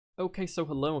Okay, so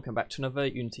hello and welcome back to another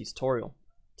Unity tutorial.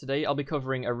 Today I'll be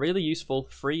covering a really useful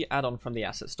free add-on from the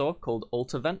asset store called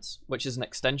Alt Events, which is an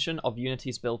extension of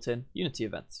Unity's built-in Unity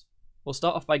events. We'll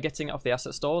start off by getting it off the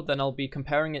asset store, then I'll be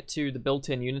comparing it to the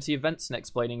built-in Unity events and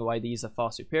explaining why these are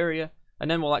far superior, and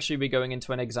then we'll actually be going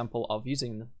into an example of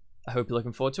using them. I hope you're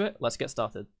looking forward to it. Let's get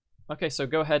started. Okay, so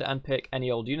go ahead and pick any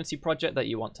old Unity project that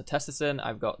you want to test this in.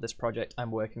 I've got this project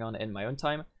I'm working on in my own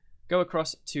time. Go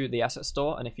across to the asset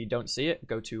store, and if you don't see it,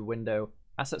 go to Window,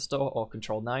 Asset Store, or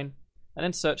Control 9, and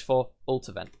then search for Alt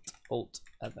Event,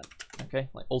 okay,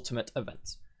 like Ultimate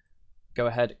Events. Go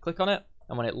ahead, click on it,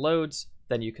 and when it loads,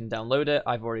 then you can download it.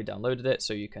 I've already downloaded it,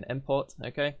 so you can import,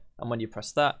 okay, and when you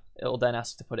press that, it'll then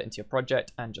ask to put it into your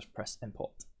project, and just press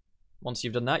Import. Once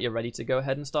you've done that, you're ready to go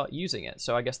ahead and start using it.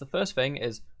 So I guess the first thing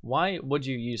is, why would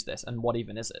you use this, and what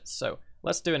even is it? So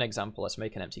let's do an example. Let's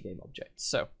make an empty game object.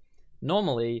 So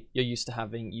normally, you're used to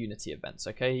having Unity events,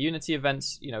 okay? Unity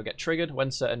events, get triggered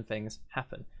when certain things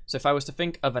happen. So if I was to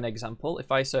think of an example,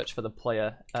 if I search for the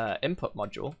player input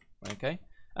module, okay,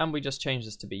 and we just change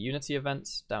this to be Unity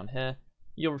events down here,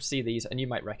 you'll see these and you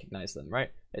might recognize them, right?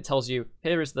 It tells you,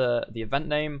 here is the event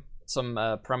name, some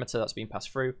parameter that's been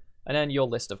passed through, and then your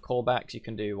list of callbacks. You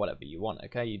can do whatever you want,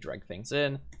 okay? You drag things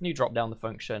in, and you drop down the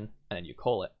function, and then you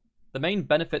call it. The main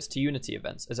benefits to Unity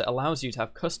events is it allows you to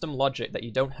have custom logic that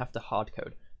you don't have to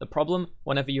hardcode. The problem,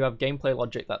 whenever you have gameplay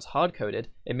logic that's hardcoded,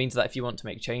 it means that if you want to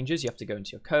make changes, you have to go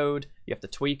into your code, you have to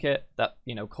tweak it. That,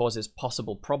 causes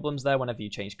possible problems there. Whenever you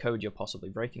change code, you're possibly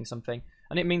breaking something.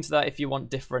 And it means that if you want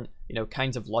different,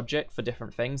 kinds of logic for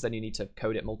different things, then you need to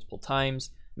code it multiple times,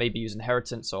 maybe use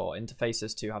inheritance or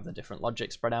interfaces to have the different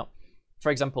logic spread out.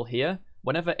 For example, here,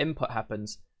 whenever input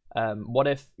happens, what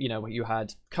if, you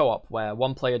had co-op where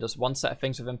one player does one set of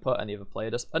things with input and the other player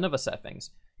does another set of things?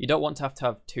 You don't want to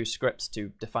have two scripts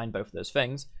to define both of those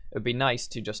things. It would be nice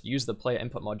to just use the player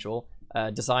input module,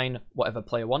 design whatever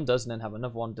player 1 does, and then have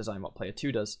another one design what player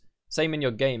 2 does. Same in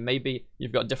your game. Maybe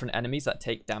you've got different enemies that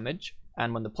take damage,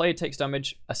 and when the player takes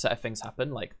damage, a set of things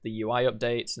happen, like the UI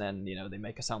updates, and then, they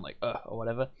make a sound like, ugh, or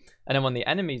whatever. And then when the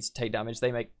enemies take damage,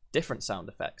 they make different sound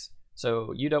effects.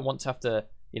 So you don't want to have to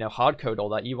hard code all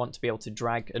that. You want to be able to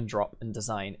drag and drop and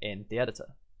design in the editor.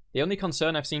 The only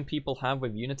concern I've seen people have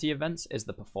with Unity events is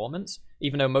the performance,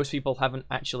 even though most people haven't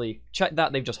actually checked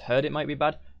that, they've just heard it might be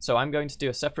bad. So I'm going to do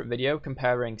a separate video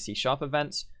comparing C#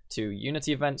 events to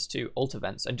Unity events to Alt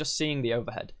events and just seeing the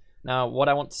overhead. Now, what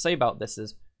I want to say about this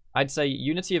is, I'd say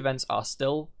Unity events are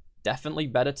still definitely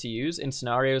better to use in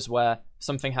scenarios where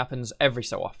something happens every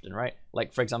so often, right?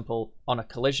 Like, for example, on a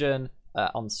collision,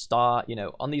 on start,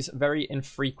 on these very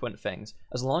infrequent things.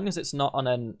 As long as it's not on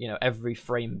an, every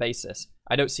frame basis,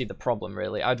 I don't see the problem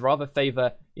really. I'd rather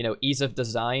favor, ease of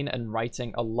design and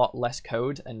writing a lot less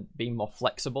code and being more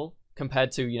flexible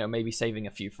compared to, maybe saving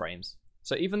a few frames.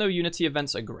 So even though Unity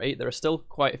events are great, there are still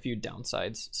quite a few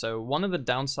downsides. So one of the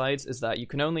downsides is that you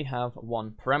can only have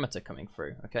one parameter coming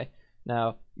through, okay?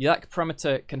 Now, that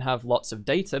parameter can have lots of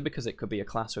data because it could be a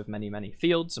class with many, many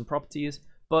fields and properties,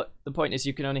 but the point is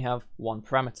you can only have one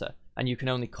parameter, and you can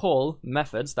only call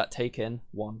methods that take in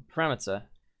one parameter.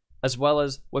 As well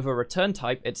as with a return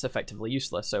type, it's effectively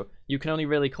useless. So you can only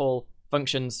really call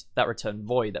functions that return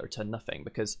void, that return nothing,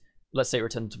 because let's say it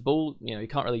returns bool, you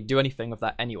can't really do anything with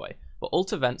that anyway. But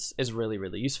Alt Events is really,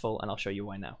 really useful, and I'll show you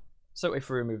why now. So if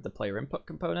we remove the player input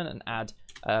component and add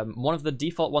one of the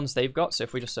default ones they've got, so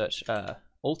if we just search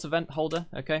Alt Event Holder,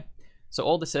 okay? So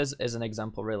all this is an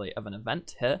example really of an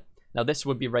event here. Now this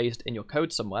would be raised in your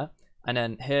code somewhere, and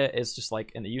then here is just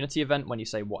like in the Unity event when you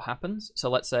say what happens. So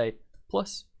let's say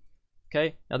plus,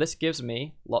 okay? Now this gives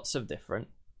me lots of different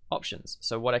options.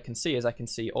 So what I can see is I can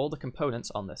see all the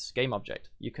components on this game object.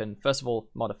 You can first of all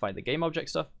modify the game object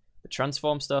stuff, the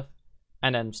transform stuff,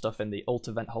 and then stuff in the Alt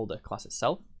Event Holder class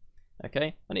itself,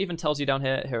 okay? And it even tells you down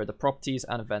here, here are the properties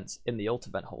and events in the Alt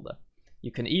Event Holder.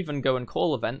 You can even go and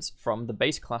call events from the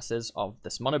base classes of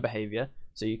this mono behavior.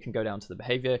 So you can go down to the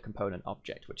behavior component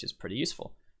object, which is pretty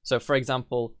useful. So for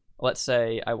example, let's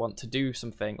say I want to do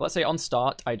something. Let's say on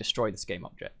start, I destroy this game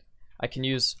object. I can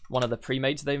use one of the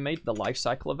pre-mades they've made, the life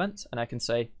cycle event, and I can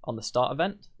say on the start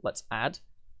event, let's add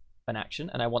an action.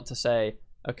 And I want to say,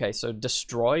 okay, so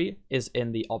destroy is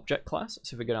in the object class.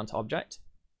 So if we go down to object,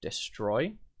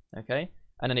 destroy, okay?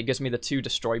 And then it gives me the two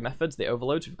destroy methods, the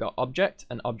overloads. We've got object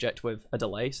and object with a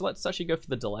delay. So let's actually go for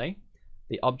the delay.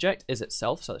 The object is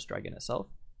itself, so let's drag in itself,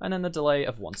 and then the delay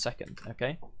of 1 second,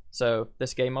 okay? So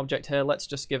this game object here, let's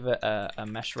just give it a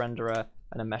mesh renderer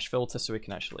and a mesh filter so we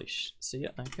can actually see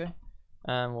it, okay?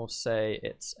 And we'll say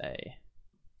it's a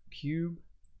cube,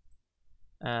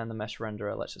 and the mesh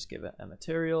renderer, let's just give it a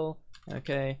material,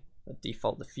 okay? the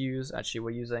default diffuse. Actually,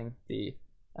 we're using the,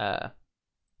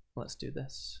 let's do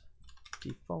this,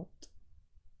 default.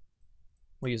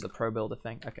 We'll use the Pro Builder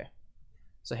thing. Okay,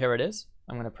 so here it is.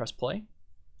 I'm going to press play,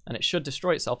 and it should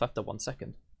destroy itself after 1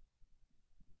 second.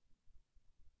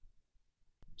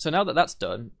 So now that that's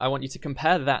done, I want you to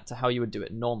compare that to how you would do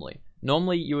it normally.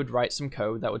 Normally, you would write some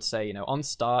code that would say, you know, on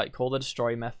start, call the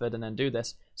destroy method, and then do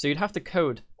this. So you'd have to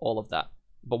code all of that.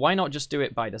 But why not just do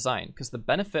it by design? Because the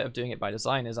benefit of doing it by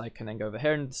design is I can then go over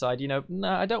here and decide, you know, no,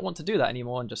 I don't want to do that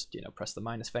anymore, and just, you know, press the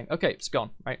minus thing. Okay, it's gone,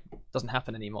 right? Doesn't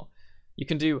happen anymore. You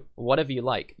can do whatever you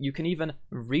like. You can even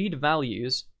read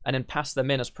values and then pass them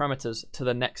in as parameters to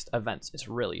the next events. It's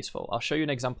really useful. I'll show you an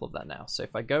example of that now. So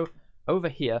if I go over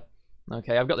here,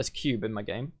 okay, I've got this cube in my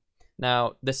game.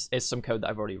 Now, this is some code that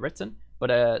I've already written,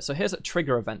 but so here's a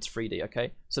trigger events 3D,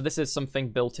 okay? So this is something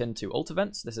built into alt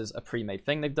events. This is a pre-made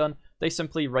thing they've done. They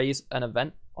simply raise an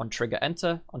event on trigger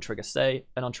enter, on trigger stay,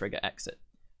 and on trigger exit.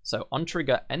 So on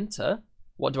trigger enter,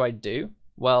 what do I do?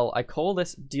 Well, I call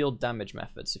this deal damage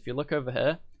method. So if you look over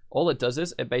here, all it does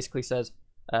is it basically says,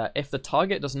 if the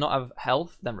target does not have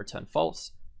health, then return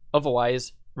false.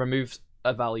 Otherwise, remove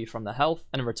a value from the health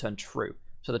and return true.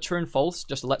 So the true and false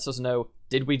just lets us know,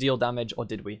 did we deal damage or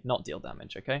did we not deal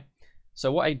damage, okay?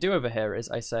 So what I do over here is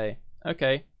I say,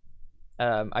 okay,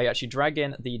 I actually drag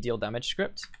in the deal damage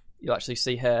script. You'll actually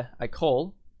see here, I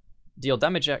call deal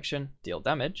damage action, deal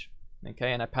damage,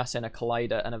 okay? And I pass in a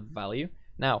collider and a value.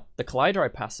 Now, the collider I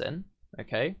pass in,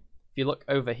 okay, if you look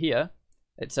over here,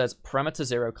 it says parameter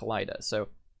 0 collider. So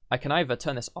I can either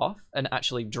turn this off and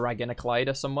actually drag in a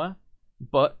collider somewhere,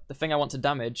 but the thing I want to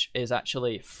damage is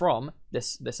actually from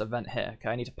this event here. Okay,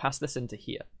 I need to pass this into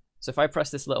here. So if I press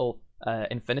this little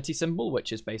infinity symbol,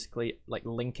 which is basically like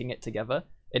linking it together,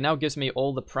 it now gives me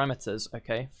all the parameters,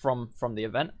 okay, from the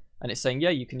event, and it's saying, yeah,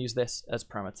 you can use this as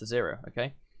parameter 0,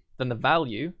 okay? Then the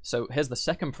value, so here's the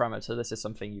second parameter. This is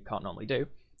something you can't normally do.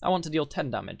 I want to deal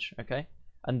 10 damage, okay?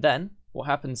 And then what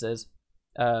happens is,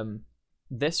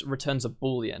 this returns a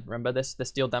boolean. Remember, this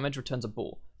deal damage returns a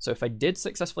bool. So if I did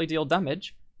successfully deal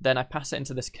damage, then I pass it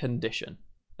into this condition.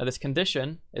 Now this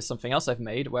condition is something else I've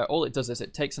made where all it does is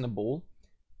it takes in a bool.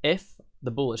 If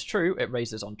the bool is true, it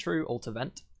raises on true alt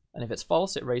event, and if it's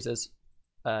false, it raises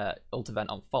alt event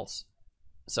on false.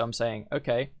 So I'm saying,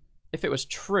 okay, if it was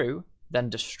true, then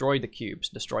destroy the cubes,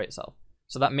 destroy itself.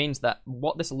 So that means that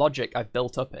what this logic I've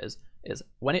built up is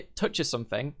when it touches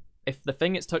something, if the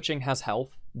thing it's touching has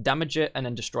health, damage it and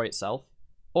then destroy itself.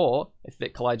 Or if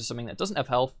it collides with something that doesn't have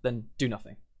health, then do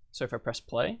nothing. So if I press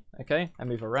play, okay, I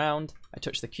move around, I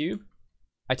touch the cube,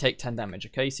 I take 10 damage,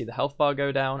 okay? You see the health bar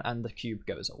go down and the cube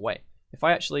goes away. If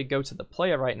I actually go to the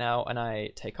player right now and I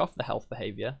take off the health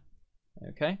behavior,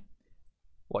 okay,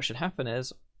 what should happen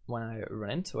is when I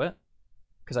run into it,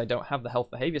 because I don't have the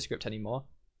health behavior script anymore,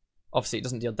 obviously it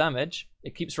doesn't deal damage,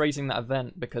 it keeps raising that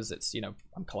event because it's, you know,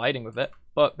 I'm colliding with it,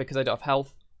 but because I don't have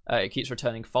health, it keeps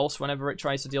returning false whenever it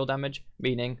tries to deal damage,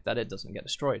 meaning that it doesn't get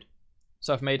destroyed.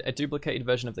 So I've made a duplicated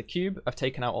version of the cube, I've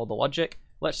taken out all the logic.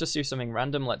 Let's just do something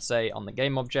random. Let's say on the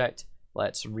game object,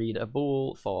 let's read a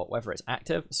bool for whether it's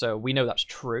active. So we know that's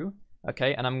true,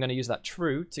 okay? And I'm going to use that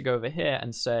true to go over here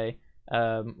and say,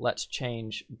 let's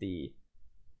change the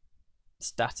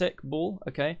static bool,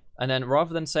 okay? And then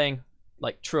rather than saying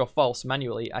like true or false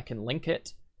manually, I can link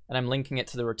it, and I'm linking it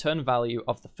to the return value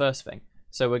of the first thing.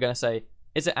 So we're going to say,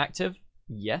 is it active?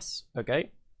 Yes,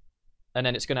 okay? And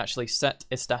then it's going to actually set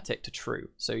is static to true.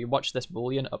 So you watch this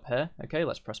boolean up here, okay?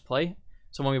 Let's press play.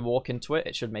 So when we walk into it,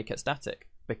 it should make it static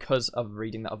because of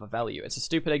reading that other value. It's a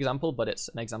stupid example, but it's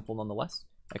an example nonetheless.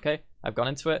 Okay, I've gone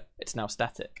into it, it's now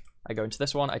static. I go into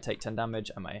this one, I take 10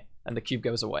 damage, and the cube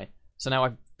goes away. So now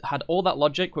I've had all that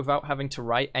logic without having to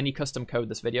write any custom code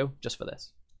this video, just for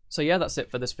this. So yeah, that's it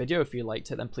for this video. If you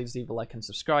liked it, then please leave a like and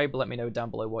subscribe. Let me know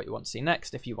down below what you want to see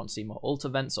next, if you want to see more alt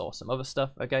events or some other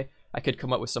stuff, okay? I could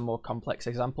come up with some more complex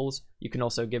examples. You can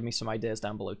also give me some ideas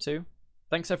down below too.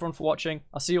 Thanks everyone for watching.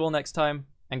 I'll see you all next time,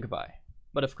 and goodbye.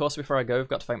 But of course, before I go, I've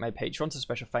got to thank my patrons. A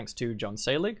special thanks to John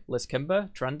Salig, Liz Kimber,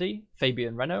 Trandy,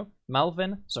 Fabian Reno,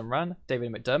 Malvin, Zumran,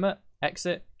 David McDermott,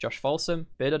 Exit, Josh Folsom,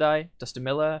 Bearded Eye, Dustin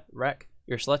Miller, Rek,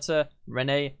 Irish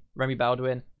Renee, Remy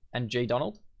Baldwin, and Jay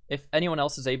Donald. If anyone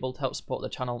else is able to help support the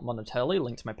channel monetarily,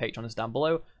 link to my Patreon is down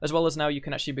below, as well as now you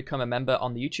can actually become a member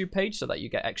on the YouTube page so that you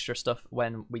get extra stuff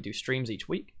when we do streams each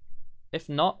week. If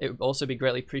not, it would also be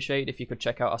greatly appreciated if you could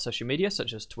check out our social media,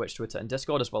 such as Twitch, Twitter, and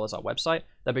Discord, as well as our website.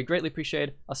 That'd be greatly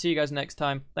appreciated. I'll see you guys next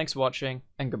time. Thanks for watching,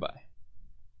 and goodbye.